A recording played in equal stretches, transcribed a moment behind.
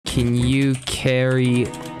can you carry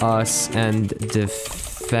us and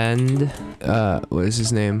defend? What is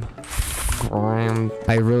his name?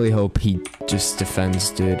 I really hope he just defends,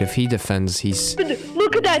 dude. If he defends, he's...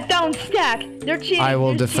 Look at that down stack. They're cheating. I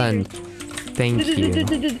will defend. Thank you.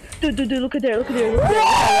 Look at there.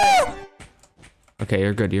 Okay,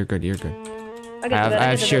 you're good. You're good. You're good. I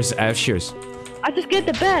have shears. I have shears. I just get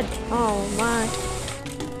the bed. Oh my.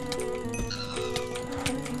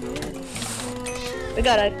 We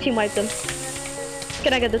gotta team wipe them.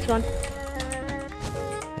 Can I get this one?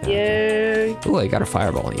 Yeah. Ooh, I got a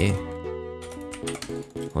fireball. Yeah.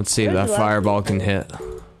 Let's see if that fireball can hit.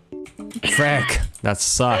 Frick, that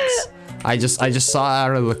sucks. I just saw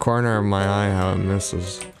out of the corner of my eye how it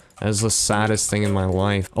misses. That's the saddest thing in my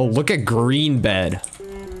life. Oh, look at green bed.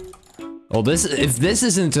 Well, if this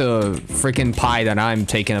isn't a freaking pie that I'm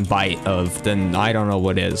taking a bite of, then I don't know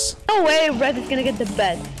what is. No way, red is gonna get the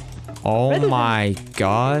bed. Oh my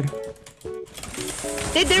god.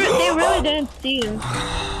 They really didn't see him.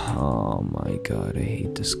 Oh my god, I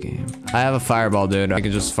hate this game. I have a fireball, dude. I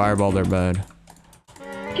can just fireball their bed.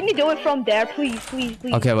 Can you do it from there, please, please,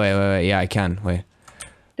 please? Okay, wait. Yeah, I can. Wait.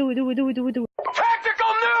 Do it.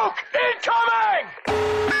 Tactical nuke incoming!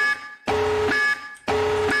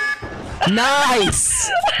 Nice!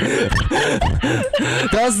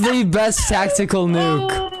 That's the best tactical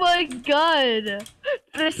nuke. Oh my god!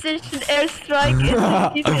 Precision airstrike.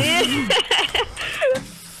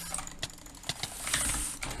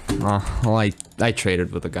 Oh, well, I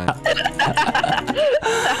traded with a guy.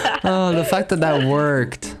 Oh, the fact that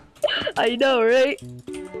worked. I know, right?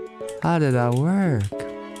 How did that work?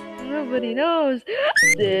 Nobody knows.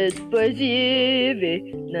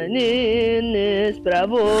 Despacito, nanenes,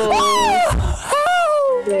 bravo.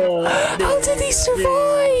 How did he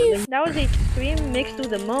survive? That was a scream mixed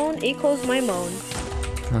with a moan equals my moan.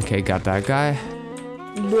 Okay, got that guy.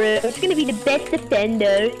 Bro, it's gonna be the best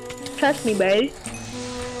defender. Trust me, bro.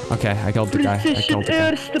 Okay, I killed the guy. Precision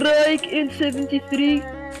airstrike in 73.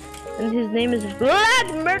 And his name is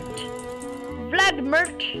Vladimir.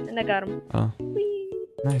 And I got him. Oh.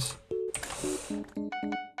 Nice.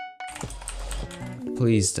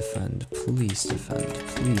 Please defend. Please defend.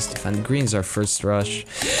 Please defend. Green's our first rush.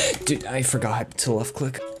 Dude, I forgot to left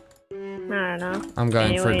click. I don't know. I'm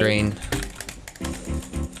going for green.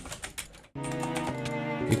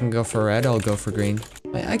 You can go for red, I'll go for green.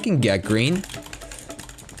 I can get green.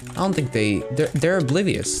 I don't think they're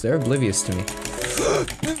oblivious. They're oblivious to me.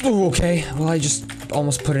 Oh, okay. Well, I just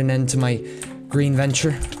almost put an end to my green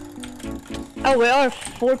venture. Oh, we are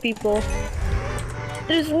 4 people.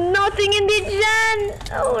 There's nothing in the gen.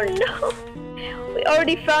 Oh no. We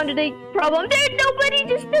already found a problem. There's nobody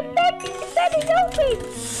just defending. The bed is open.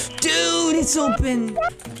 Dude, it's open.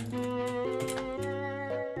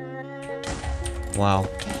 Wow.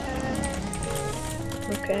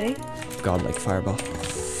 Okay. Godlike fireball.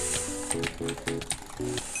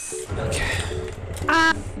 Okay.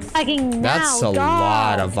 That's a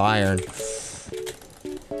lot of iron.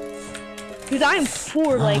 Dude, I'm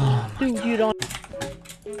poor. Like, dude, you don't.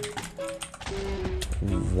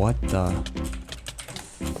 What the?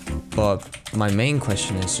 But my main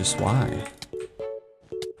question is just why?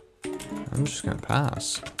 I'm just gonna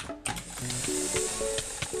pass.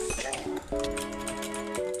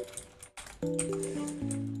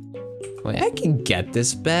 Wait, I can get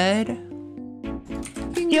this bed.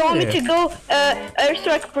 Do you want me to go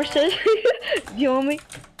airstrike precision? Do you want me?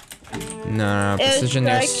 No, precision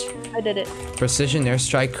airstrike. I did it. Precision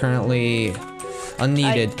airstrike currently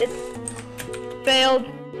unneeded. Failed.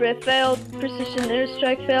 Failed. Precision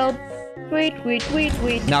airstrike failed. Wait.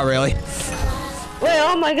 Not really. Wait,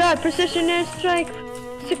 oh my god, precision airstrike.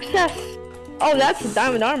 Success. Oh, that's a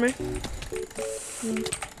diamond armor.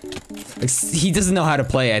 He doesn't know how to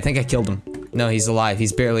play. I think I killed him. No, he's alive.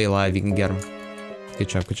 He's barely alive. You can get him. Good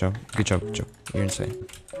job. You're insane.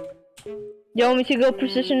 You want me to go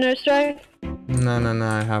precision airstrike? No,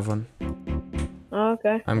 I have one. Oh,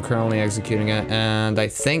 okay. I'm currently executing it, and I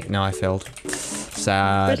think... No, I failed.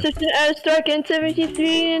 Sad. Precision airstrike in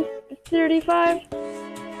 73 and 35.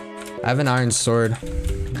 I have an iron sword,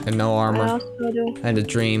 and no armor, I also do. and a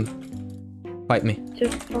dream. Fight me.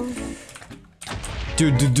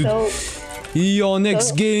 Dude. So, Your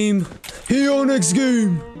next game.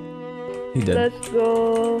 He did. Let's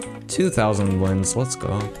go. 2,000 wins. Let's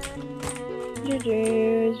go.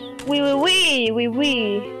 GG's. We.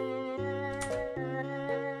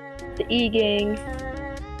 The E gang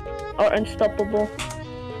are unstoppable.